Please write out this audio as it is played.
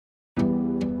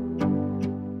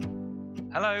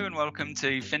Hello and welcome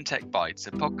to FinTech Bytes,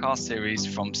 a podcast series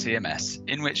from CMS,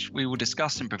 in which we will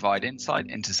discuss and provide insight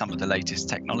into some of the latest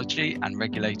technology and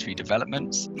regulatory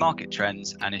developments, market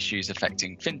trends, and issues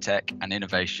affecting FinTech and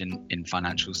innovation in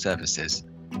financial services.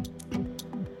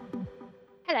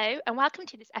 Hello and welcome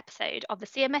to this episode of the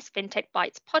CMS FinTech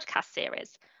Bytes podcast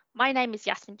series. My name is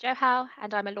Yasmin Johal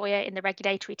and I'm a lawyer in the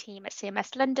regulatory team at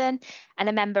CMS London and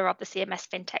a member of the CMS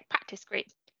FinTech practice group.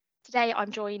 Today I'm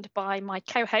joined by my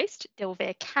co-host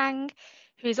Dilveer Kang,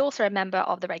 who is also a member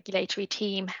of the regulatory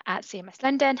team at CMS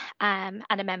London and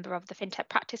a member of the FinTech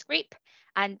practice group,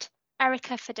 and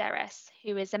Erica Federes,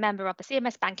 who is a member of the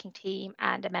CMS banking team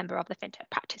and a member of the FinTech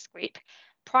practice group.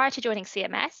 Prior to joining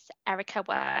CMS, Erica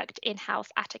worked in-house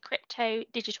at a crypto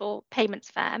digital payments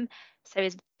firm, so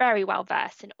is very well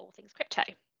versed in all things crypto.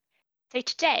 So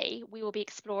today we will be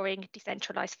exploring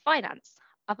decentralized finance,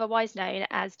 otherwise known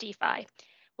as DeFi.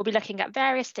 We'll be looking at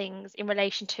various things in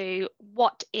relation to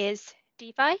what is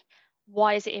DeFi,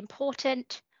 why is it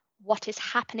important, what is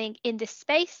happening in this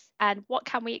space, and what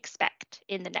can we expect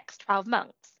in the next 12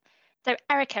 months. So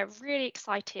Erica, really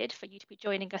excited for you to be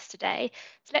joining us today.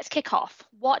 So let's kick off.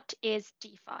 What is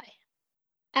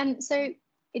DeFi? So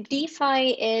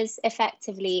DeFi is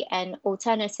effectively an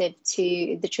alternative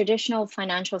to the traditional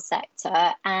financial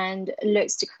sector and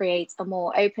looks to create a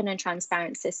more open and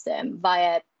transparent system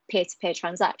via peer-to-peer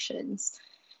transactions.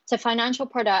 So financial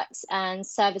products and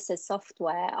services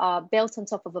software are built on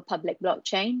top of a public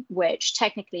blockchain, which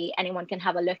technically anyone can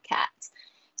have a look at.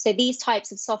 So these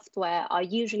types of software are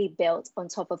usually built on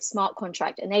top of smart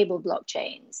contract enabled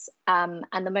blockchains, and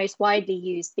the most widely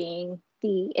used being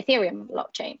the Ethereum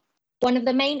blockchain. One of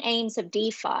the main aims of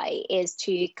DeFi is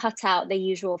to cut out the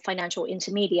usual financial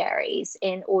intermediaries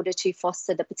in order to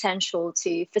foster the potential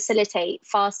to facilitate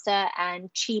faster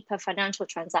and cheaper financial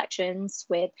transactions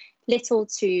with little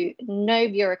to no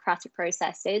bureaucratic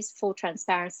processes, full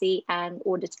transparency and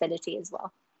auditability as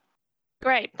well.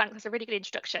 Great, thanks. That's a really good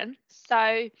introduction.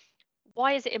 So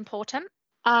why is it important?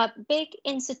 Big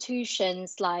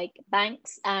institutions like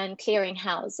banks and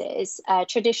clearinghouses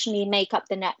traditionally make up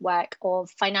the network of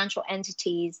financial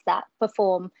entities that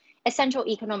perform essential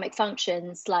economic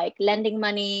functions like lending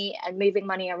money and moving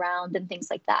money around and things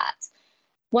like that.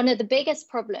 One of the biggest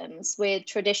problems with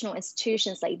traditional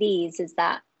institutions like these is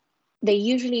that they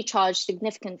usually charge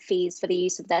significant fees for the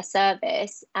use of their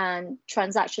service, and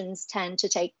transactions tend to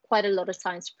take quite a lot of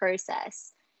time to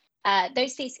process.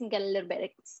 Those fees can get a little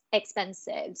bit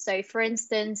expensive. So for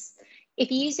instance, if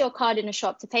you use your card in a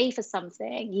shop to pay for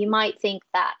something, you might think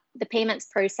that the payments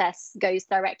process goes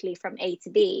directly from A to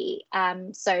B,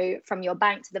 so from your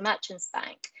bank to the merchant's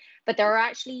bank. But there are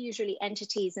actually usually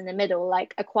entities in the middle,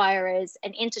 like acquirers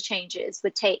and interchangers,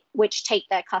 which take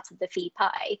their cut of the fee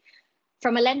pie.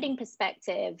 From a lending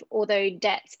perspective, although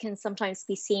debt can sometimes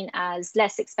be seen as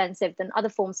less expensive than other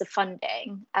forms of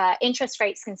funding, interest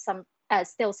rates can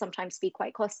still sometimes be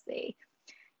quite costly.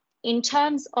 In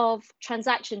terms of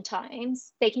transaction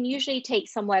times, they can usually take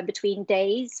somewhere between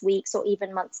days, weeks, or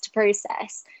even months to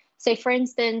process. So for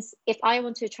instance, if I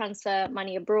want to transfer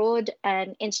money abroad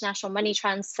and international money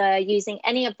transfer using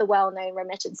any of the well-known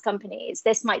remittance companies,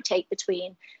 this might take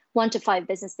between 1 to 5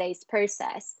 business days to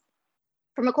process.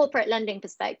 From a corporate lending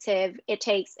perspective, it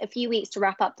takes a few weeks to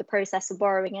wrap up the process of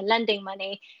borrowing and lending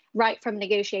money, right from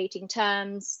negotiating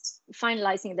terms,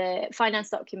 finalizing the finance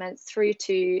documents, through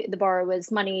to the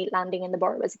borrower's money landing in the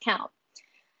borrower's account.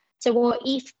 So what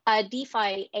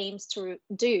DeFi aims to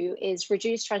do is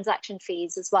reduce transaction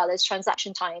fees as well as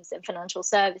transaction times in financial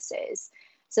services.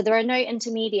 So there are no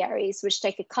intermediaries which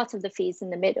take a cut of the fees in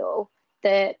the middle.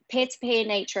 The peer-to-peer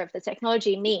nature of the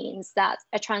technology means that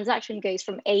a transaction goes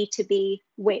from A to B,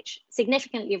 which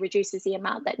significantly reduces the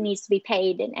amount that needs to be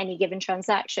paid in any given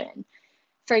transaction.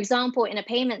 For example, in a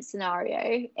payment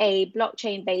scenario, a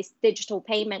blockchain-based digital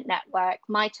payment network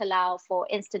might allow for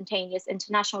instantaneous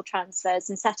international transfers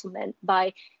and settlement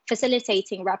by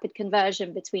facilitating rapid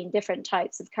conversion between different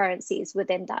types of currencies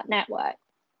within that network.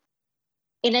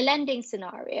 In a lending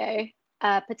scenario,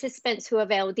 participants who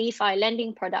avail DeFi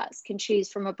lending products can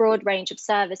choose from a broad range of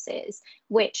services,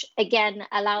 which again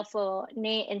allow for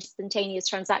near instantaneous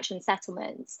transaction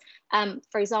settlements.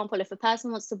 For example, if a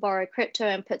person wants to borrow crypto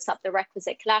and puts up the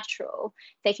requisite collateral,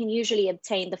 they can usually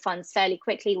obtain the funds fairly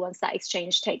quickly once that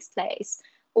exchange takes place.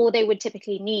 All they would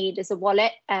typically need is a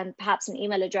wallet and perhaps an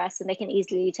email address, and they can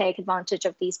easily take advantage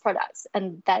of these products.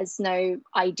 And there's no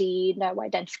ID, no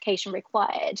identification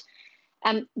required.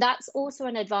 That's also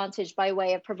an advantage by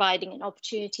way of providing an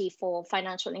opportunity for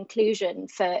financial inclusion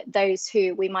for those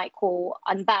who we might call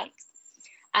unbanked.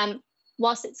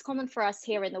 whilst it's common for us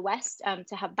here in the West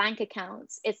to have bank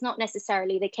accounts, it's not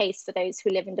necessarily the case for those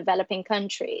who live in developing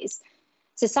countries.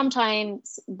 So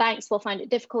sometimes banks will find it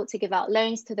difficult to give out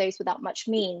loans to those without much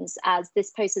means, as this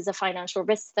poses a financial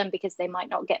risk to them because they might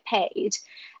not get paid.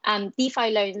 DeFi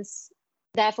loans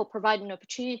therefore provide an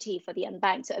opportunity for the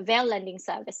unbanked to avail lending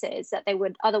services that they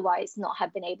would otherwise not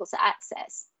have been able to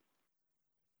access.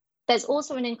 There's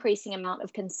also an increasing amount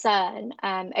of concern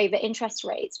over interest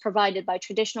rates provided by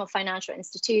traditional financial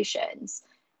institutions.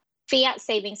 Fiat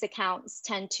savings accounts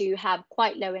tend to have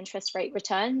quite low interest rate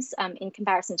returns in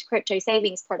comparison to crypto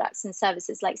savings products and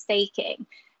services like staking.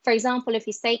 For example, if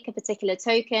you stake a particular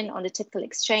token on a typical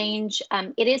exchange,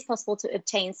 it is possible to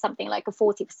obtain something like a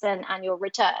 40% annual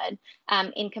return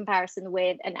in comparison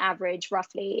with an average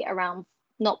roughly around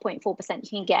 0.4% you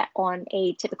can get on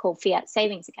a typical fiat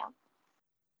savings account.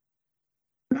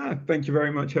 Thank you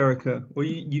very much, Erica. Well,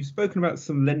 you've spoken about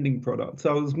some lending products.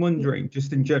 I was wondering,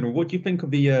 just in general, what do you think of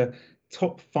the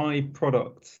top 5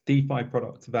 products, DeFi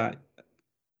products that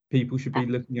people should be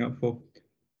looking out for?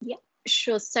 Yeah,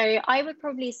 sure. So I would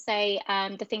probably say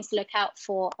the things to look out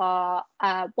for are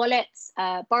wallets,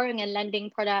 borrowing and lending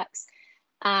products,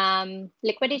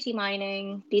 liquidity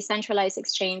mining, decentralized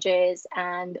exchanges,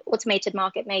 and automated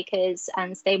market makers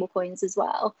and stablecoins as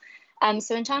well.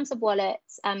 So in terms of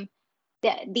wallets,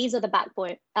 these are the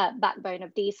backbone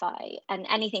of DeFi and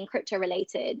anything crypto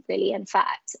related, really, in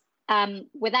fact.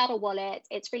 Without a wallet,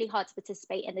 it's really hard to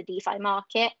participate in the DeFi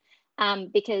market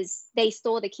because they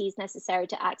store the keys necessary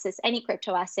to access any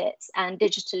crypto assets and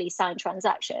digitally sign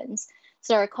transactions.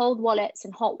 So there are cold wallets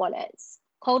and hot wallets.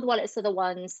 Cold wallets are the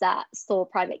ones that store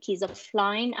private keys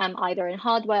offline, either in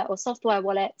hardware or software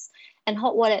wallets, and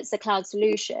hot wallets are cloud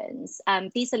solutions.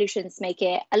 These solutions make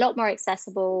it a lot more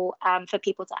accessible for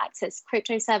people to access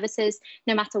crypto services,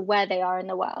 no matter where they are in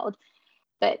the world.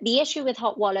 But the issue with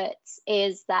hot wallets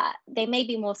is that they may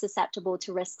be more susceptible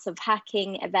to risks of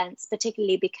hacking events,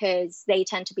 particularly because they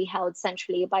tend to be held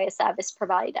centrally by a service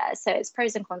provider. So it's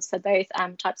pros and cons for both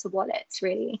types of wallets,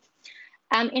 really.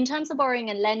 In terms of borrowing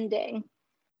and lending,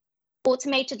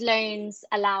 automated loans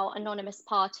allow anonymous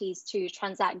parties to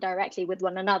transact directly with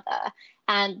one another.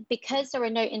 And because there are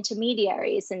no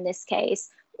intermediaries in this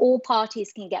case, all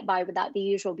parties can get by without the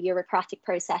usual bureaucratic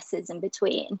processes in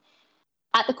between.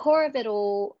 At the core of it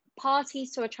all,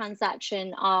 parties to a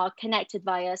transaction are connected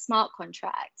via smart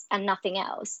contracts and nothing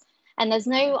else. And there's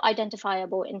no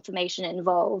identifiable information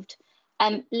involved.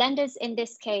 Lenders in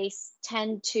this case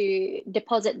tend to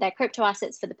deposit their crypto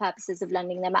assets for the purposes of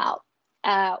lending them out.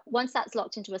 Once that's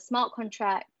locked into a smart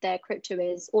contract, their crypto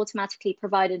is automatically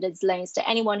provided as loans to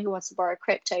anyone who wants to borrow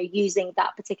crypto using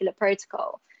that particular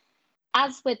protocol.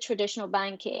 As with traditional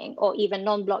banking or even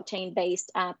non-blockchain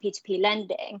based P2P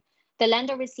lending, the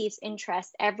lender receives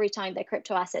interest every time their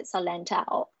crypto assets are lent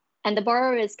out, and the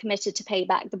borrower is committed to pay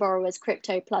back the borrower's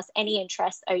crypto plus any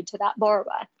interest owed to that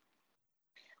borrower.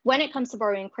 When it comes to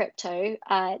borrowing crypto,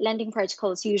 lending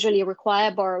protocols usually require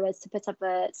borrowers to put up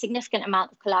a significant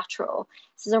amount of collateral.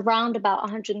 This is around about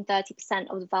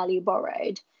 130% of the value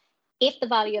borrowed. If the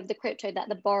value of the crypto that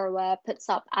the borrower puts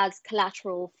up as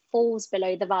collateral falls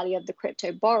below the value of the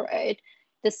crypto borrowed,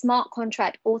 the smart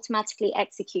contract automatically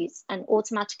executes and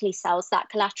automatically sells that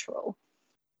collateral.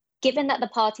 Given that the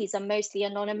parties are mostly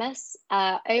anonymous,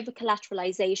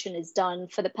 over-collateralization is done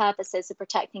for the purposes of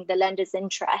protecting the lender's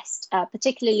interest,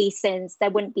 particularly since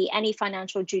there wouldn't be any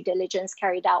financial due diligence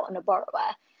carried out on a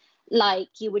borrower, like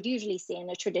you would usually see in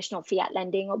a traditional fiat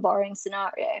lending or borrowing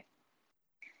scenario.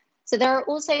 So there are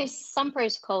also some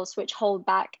protocols which hold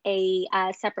back a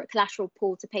separate collateral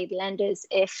pool to pay the lenders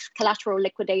if collateral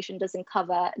liquidation doesn't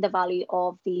cover the value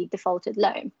of the defaulted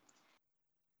loan.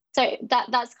 So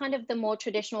that's kind of the more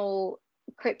traditional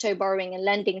crypto borrowing and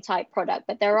lending type product,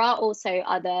 but there are also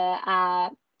other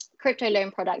crypto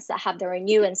loan products that have their own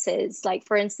nuances, like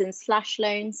for instance, flash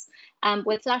loans.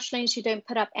 With flash loans, you don't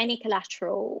put up any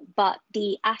collateral, but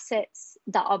the assets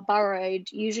that are borrowed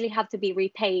usually have to be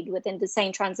repaid within the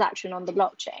same transaction on the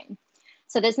blockchain.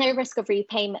 So there's no risk of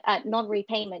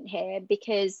non-repayment here,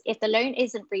 because if the loan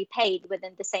isn't repaid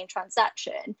within the same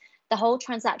transaction, the whole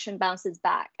transaction bounces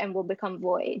back and will become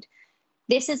void.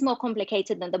 This is more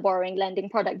complicated than the borrowing lending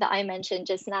product that I mentioned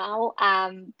just now,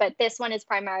 but this one is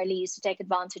primarily used to take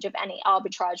advantage of any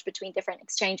arbitrage between different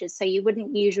exchanges. So you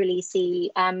wouldn't usually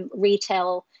see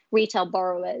retail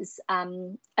borrowers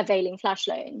availing flash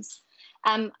loans.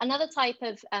 Another type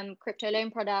of crypto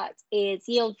loan product is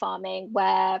yield farming,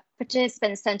 where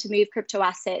participants tend to move crypto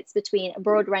assets between a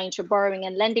broad range of borrowing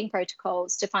and lending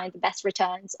protocols to find the best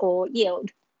returns or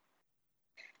yield.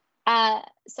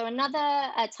 So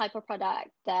another type of product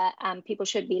that people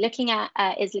should be looking at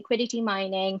is liquidity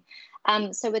mining.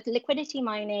 So with liquidity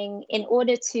mining, in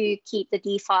order to keep the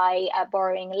DeFi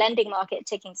borrowing and lending market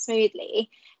ticking smoothly,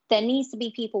 there needs to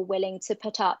be people willing to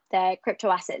put up their crypto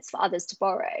assets for others to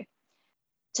borrow.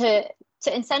 To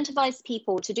incentivize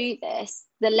people to do this,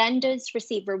 the lenders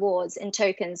receive rewards in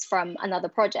tokens from another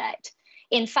project.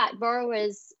 In fact,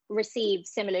 borrowers receive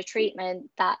similar treatment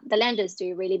that the lenders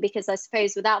do, really, because I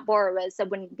suppose without borrowers, there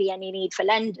wouldn't be any need for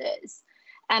lenders.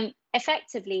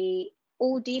 Effectively,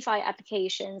 all DeFi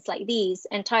applications like these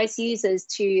entice users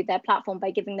to their platform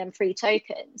by giving them free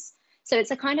tokens. So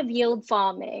it's a kind of yield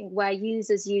farming where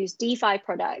users use DeFi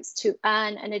products to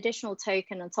earn an additional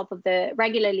token on top of the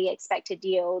regularly expected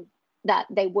yield that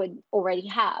they would already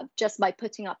have just by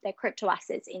putting up their crypto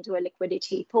assets into a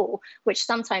liquidity pool, which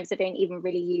sometimes they don't even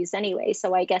really use anyway.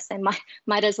 So I guess they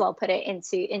might as well put it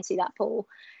into that pool.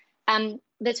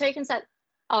 The tokens that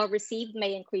are received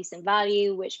may increase in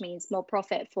value, which means more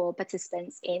profit for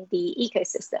participants in the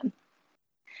ecosystem.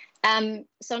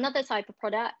 So another type of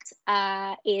product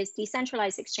is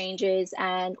decentralized exchanges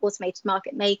and automated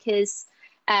market makers.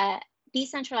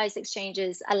 Decentralized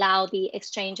exchanges allow the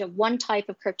exchange of one type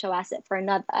of crypto asset for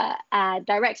another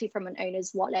directly from an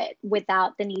owner's wallet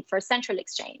without the need for a central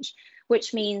exchange,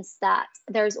 which means that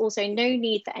there is also no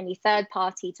need for any third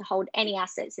party to hold any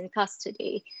assets in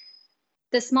custody.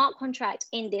 The smart contract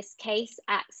in this case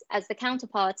acts as the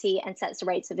counterparty and sets the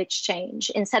rates of exchange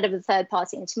instead of a third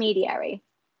party intermediary.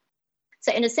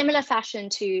 So in a similar fashion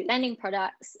to lending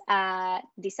products,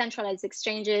 decentralized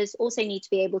exchanges also need to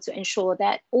be able to ensure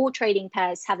that all trading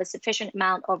pairs have a sufficient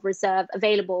amount of reserve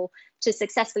available to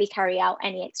successfully carry out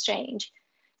any exchange.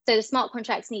 So the smart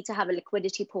contracts need to have a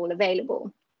liquidity pool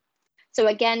available. So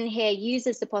again, here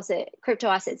users deposit crypto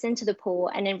assets into the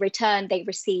pool, and in return, they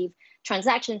receive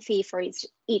transaction fee for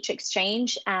each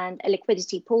exchange and a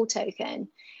liquidity pool token.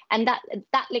 And that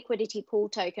liquidity pool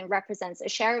token represents a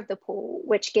share of the pool,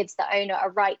 which gives the owner a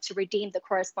right to redeem the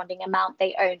corresponding amount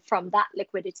they own from that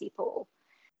liquidity pool.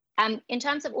 In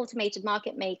terms of automated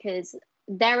market makers,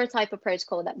 they're a type of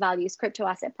protocol that values crypto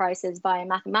asset prices via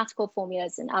mathematical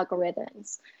formulas and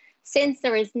algorithms. Since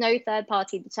there is no third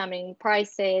party determining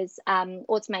prices,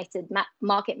 automated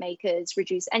market makers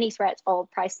reduce any threat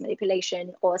of price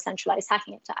manipulation or centralized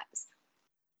hacking attacks.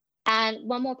 And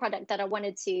one more product that I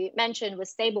wanted to mention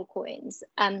was stablecoins.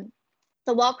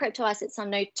 So while crypto assets are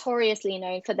notoriously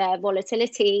known for their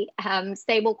volatility,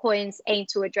 stablecoins aim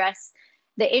to address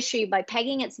the issue by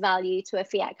pegging its value to a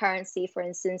fiat currency, for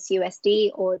instance, USD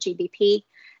or GBP,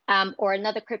 or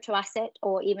another crypto asset,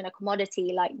 or even a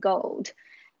commodity like gold.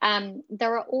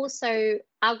 There are also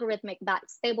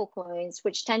algorithmic-backed stablecoins,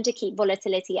 which tend to keep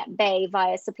volatility at bay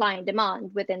via supply and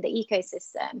demand within the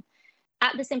ecosystem.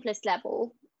 At the simplest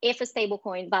level, if a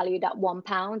stablecoin valued at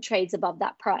 £1 trades above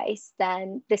that price,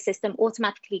 then the system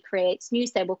automatically creates new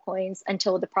stablecoins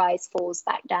until the price falls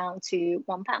back down to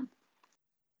 £1.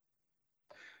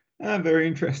 Very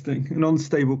interesting. And on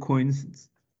stablecoins, it's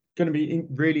going to be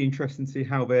really interesting to see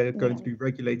how they're going to be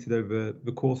regulated over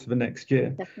the course of the next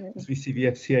year. Definitely. As we see the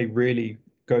FCA really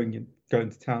going to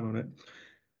town on it.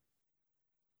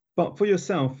 But for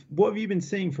yourself, what have you been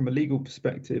seeing from a legal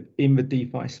perspective in the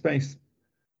DeFi space?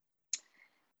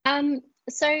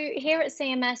 So here at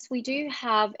CMS, we do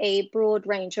have a broad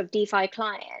range of DeFi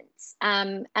clients,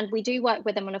 and we do work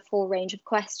with them on a full range of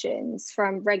questions,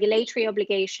 from regulatory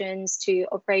obligations to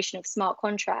operation of smart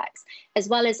contracts, as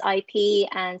well as IP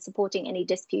and supporting any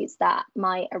disputes that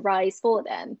might arise for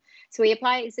them. So we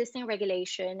apply existing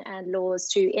regulation and laws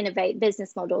to innovate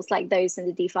business models like those in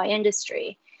the DeFi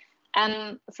industry.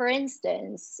 For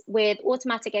instance, with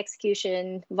automatic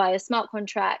execution via smart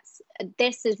contracts,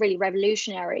 this is really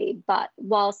revolutionary, but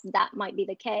whilst that might be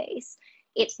the case,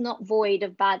 it's not void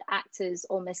of bad actors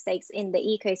or mistakes in the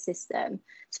ecosystem.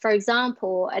 So for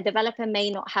example, a developer may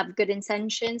not have good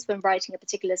intentions when writing a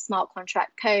particular smart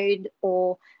contract code,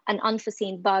 or an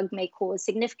unforeseen bug may cause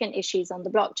significant issues on the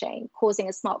blockchain, causing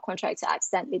a smart contract to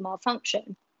accidentally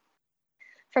malfunction.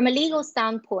 From a legal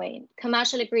standpoint,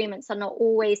 commercial agreements are not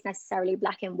always necessarily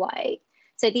black and white.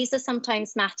 So these are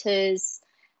sometimes matters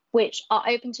which are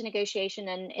open to negotiation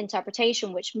and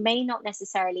interpretation, which may not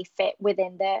necessarily fit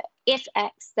within the if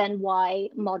X, then Y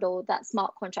model that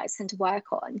smart contracts tend to work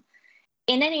on.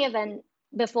 In any event,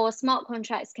 before smart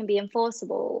contracts can be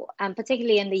enforceable, and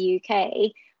particularly in the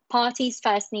UK, parties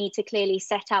first need to clearly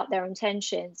set out their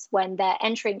intentions when they're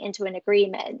entering into an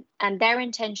agreement, and their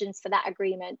intentions for that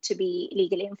agreement to be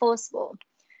legally enforceable.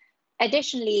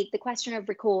 Additionally, the question of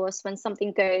recourse when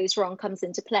something goes wrong comes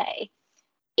into play.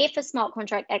 If a smart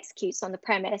contract executes on the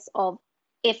premise of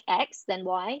if X, then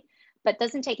Y, but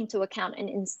doesn't take into account an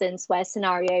instance where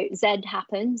scenario Z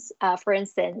happens. For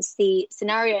instance, the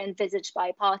scenario envisaged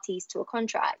by parties to a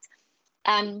contract.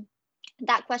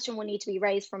 That question will need to be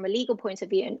raised from a legal point of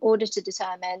view in order to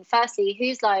determine, firstly,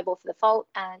 who's liable for the fault,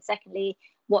 and secondly,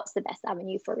 what's the best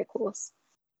avenue for recourse.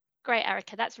 Great,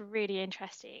 Erica. That's really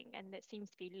interesting. And it seems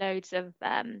to be loads of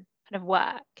kind of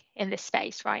work in this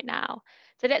space right now.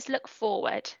 So let's look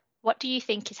forward. What do you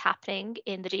think is happening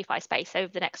in the DeFi space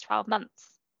over the next 12 months?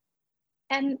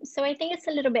 So I think it's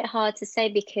a little bit hard to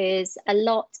say, because a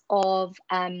lot of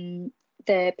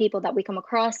the people that we come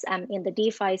across in the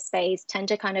DeFi space tend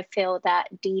to kind of feel that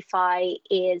DeFi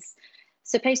is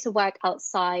supposed to work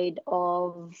outside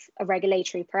of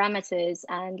regulatory parameters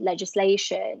and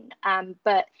legislation.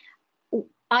 But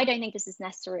I don't think this is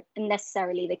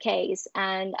necessarily the case.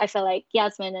 And I feel like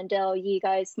Yasmin and Dil, you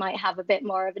guys might have a bit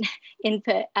more of an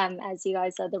input as you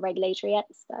guys are the regulatory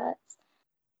experts.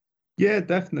 Yeah,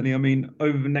 definitely. I mean,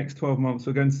 over the next 12 months,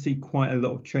 we're going to see quite a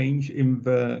lot of change in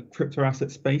the crypto asset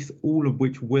space, all of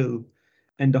which will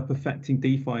end up affecting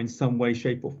DeFi in some way,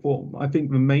 shape or form. I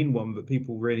think the main one that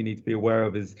people really need to be aware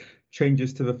of is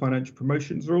changes to the financial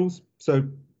promotions rules. So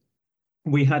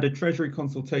we had a Treasury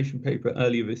consultation paper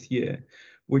earlier this year,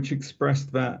 which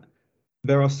expressed that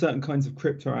there are certain kinds of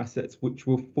crypto assets which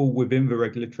will fall within the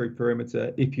regulatory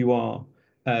perimeter if you are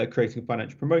creating a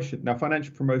financial promotion. Now,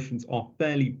 financial promotions are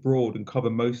fairly broad and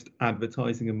cover most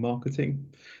advertising and marketing.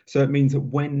 So it means that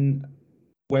when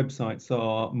websites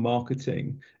are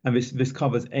marketing, and this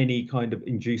covers any kind of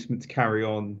inducement to carry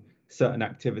on certain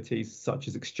activities, such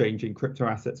as exchanging crypto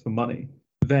assets for money,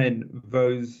 then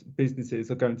those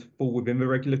businesses are going to fall within the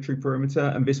regulatory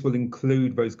perimeter, and this will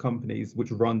include those companies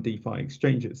which run DeFi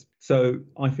exchanges. So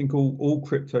I think all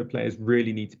crypto players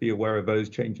really need to be aware of those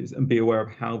changes and be aware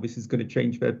of how this is going to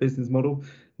change their business model.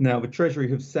 Now, the Treasury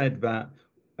have said that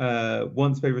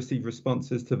once they receive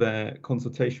responses to their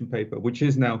consultation paper, which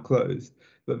is now closed,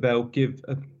 that they'll give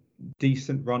a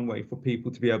decent runway for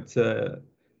people to be able to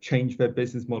change their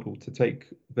business model to take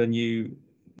the new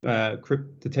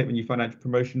financial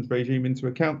promotions regime into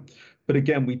account. But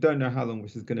again, we don't know how long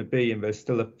this is going to be, and there's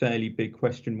still a fairly big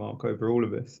question mark over all of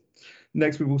this.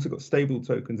 Next, we've also got stable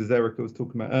tokens, as Erica was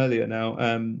talking about earlier. Now,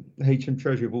 HM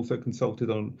Treasury have also consulted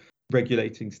on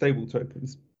regulating stable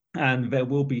tokens, and there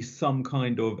will be some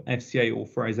kind of FCA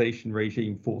authorization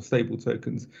regime for stable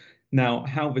tokens. Now,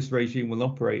 how this regime will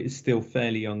operate is still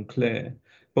fairly unclear,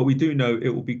 but we do know it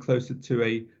will be closer to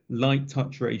a light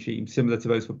touch regime, similar to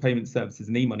those for payment services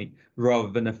and e-money, rather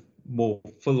than a more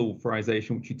full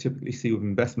authorization, which you typically see with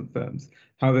investment firms.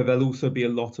 However, there'll also be a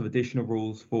lot of additional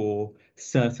rules for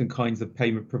certain kinds of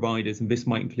payment providers, and this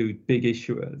might include big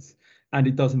issuers. And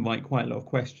it does invite quite a lot of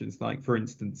questions, like, for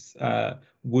instance,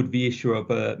 would the issuer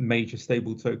of a major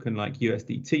stable token like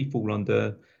USDT fall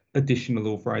under additional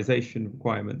authorization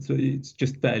requirements? So it's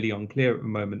just fairly unclear at the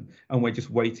moment, and we're just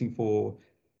waiting for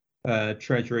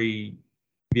Treasury,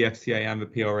 the FCA and the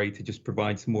PRA to just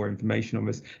provide some more information on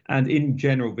this. And in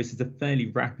general, this is a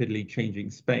fairly rapidly changing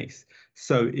space.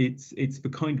 So it's the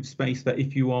kind of space that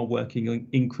if you are working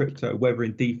in crypto, whether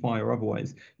in DeFi or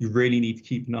otherwise, you really need to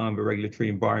keep an eye on the regulatory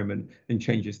environment and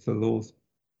changes to the laws.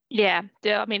 Yeah,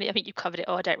 I mean, I think you've covered it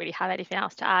all. I don't really have anything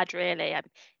else to add, really.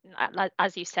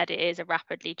 As you said, it is a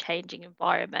rapidly changing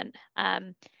environment.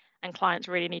 And clients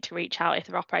really need to reach out if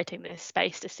they're operating in this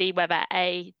space to see whether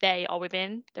A, they are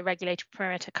within the regulatory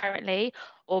perimeter currently,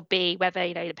 or B, whether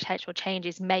the potential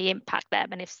changes may impact them,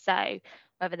 and if so,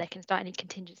 whether they can start any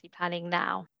contingency planning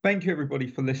now. Thank you, everybody,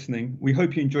 for listening. We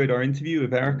hope you enjoyed our interview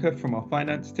with Erica from our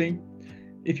finance team.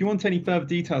 If you want any further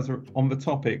details on the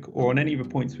topic or on any of the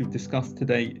points we've discussed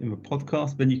today in the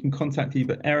podcast, then you can contact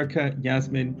either Erica,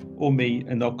 Yasmin, or me,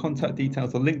 and our contact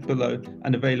details are linked below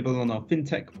and available on our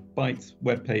FinTech Bytes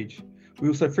webpage. We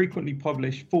also frequently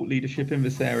publish thought leadership in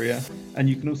this area, and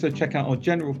you can also check out our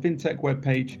general FinTech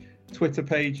webpage, Twitter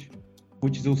page,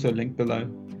 which is also linked below.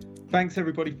 Thanks,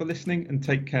 everybody, for listening, and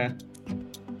take care.